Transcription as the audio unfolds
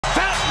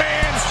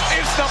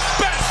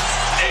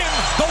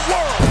the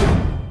world.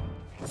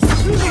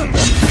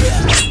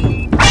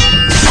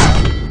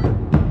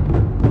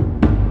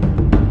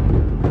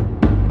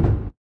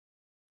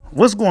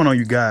 What's going on,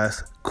 you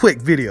guys?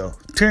 Quick video.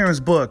 Terence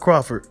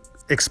Crawford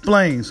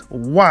explains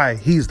why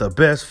he's the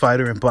best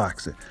fighter in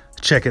boxing.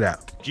 Check it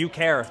out. Do you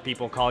care if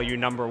people call you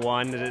number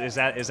one? Is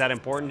that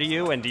important to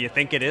you? And do you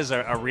think it is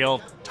a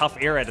real tough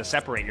era to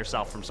separate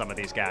yourself from some of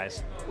these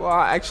guys? Well,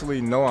 I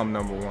actually know I'm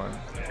number one.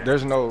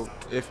 There's no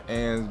ifs,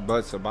 ands,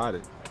 buts about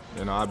it.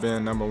 You know, I've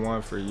been number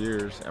one for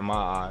years in my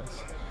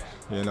eyes.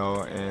 You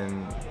know,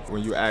 and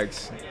when you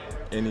ask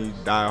any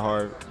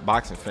diehard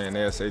boxing fan,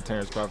 they'll say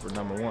Terence Crawford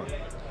number one.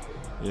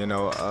 You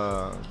know,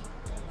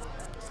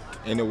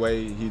 in a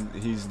way,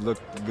 he's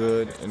looked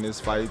good in his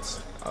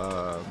fights.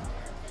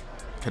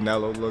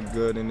 Canelo looked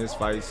good in his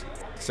fights,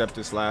 except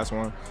this last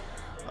one.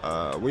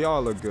 We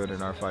all look good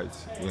in our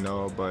fights, you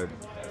know, but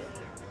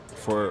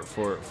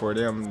for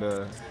them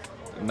to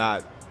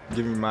not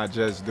give me my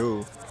just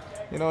due,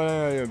 you know,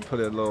 they put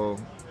a little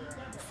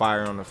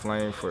fire on the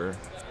flame for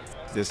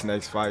this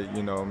next fight,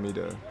 you know, me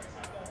to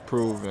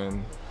prove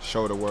and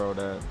show the world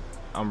that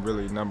I'm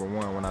really number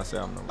one when I say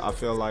I'm number one. I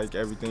feel like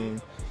everything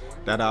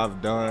that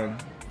I've done,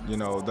 you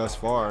know, thus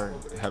far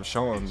have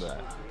shown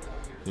that,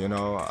 you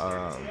know,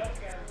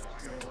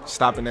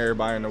 stopping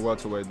everybody in the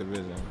welterweight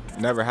division,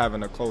 never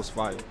having a close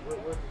fight,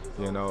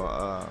 you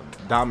know,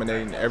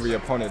 dominating every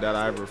opponent that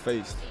I ever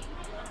faced.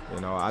 You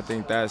know, I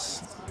think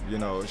that's, you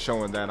know,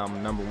 showing that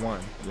I'm number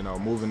one, you know,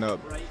 moving up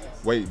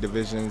weight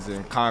divisions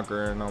and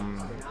conquering them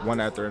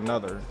one after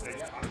another.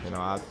 You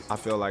know, I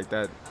feel like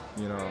that,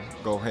 you know,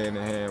 go hand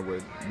in hand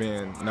with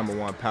being number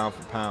one pound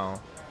for pound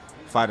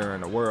fighter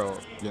in the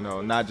world, you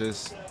know, not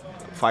just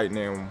fighting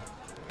in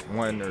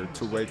one or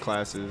two weight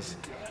classes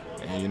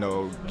and, you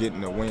know,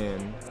 getting a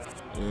win.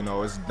 You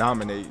know, it's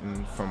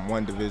dominating from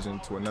one division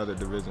to another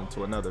division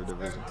to another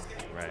division.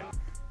 Right.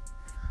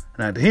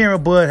 Now, to hear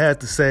what Bud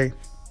had to say,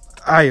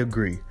 I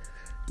agree.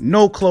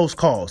 No close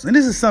calls. And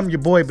this is something your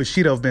boy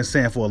Bushido have been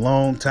saying for a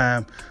long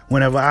time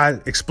whenever I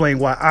explain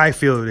why I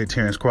feel that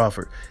Terence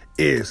Crawford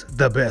is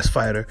the best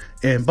fighter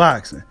in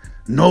boxing.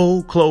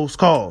 No close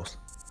calls.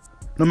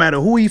 No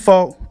matter who he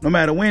fought, no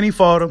matter when he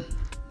fought him,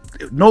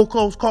 no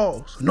close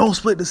calls, no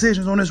split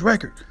decisions on his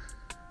record,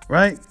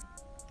 right?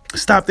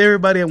 Stopped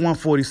everybody at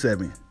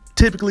 147.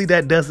 Typically,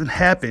 that doesn't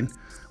happen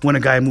when a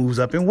guy moves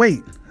up in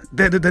weight.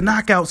 The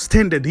knockouts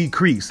tend to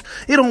decrease.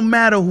 It don't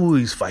matter who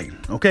he's fighting,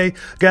 okay?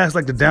 Guys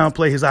like to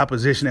downplay his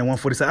opposition at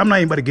 147. I'm not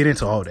even about to get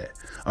into all that,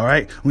 all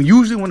right?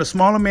 Usually when a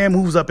smaller man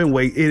moves up in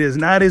weight, it is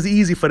not as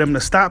easy for them to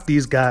stop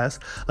these guys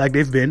like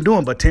they've been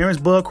doing. But Terence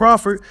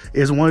Crawford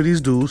is one of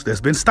these dudes that's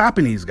been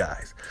stopping these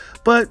guys.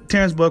 But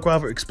Terence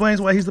Crawford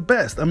explains why he's the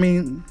best. I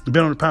mean, he's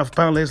been on the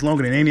pound-for-pound list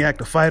longer than any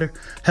active fighter.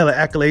 Hella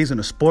accolades in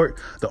the sport.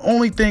 The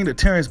only thing that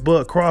Terence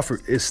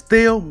Crawford is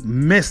still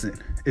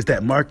missing is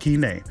that marquee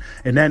name.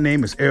 And that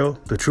name is Errol,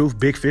 the Truth,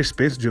 Big Fish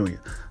Spence Jr.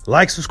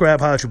 Like, subscribe,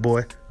 holla at your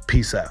boy.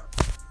 Peace out.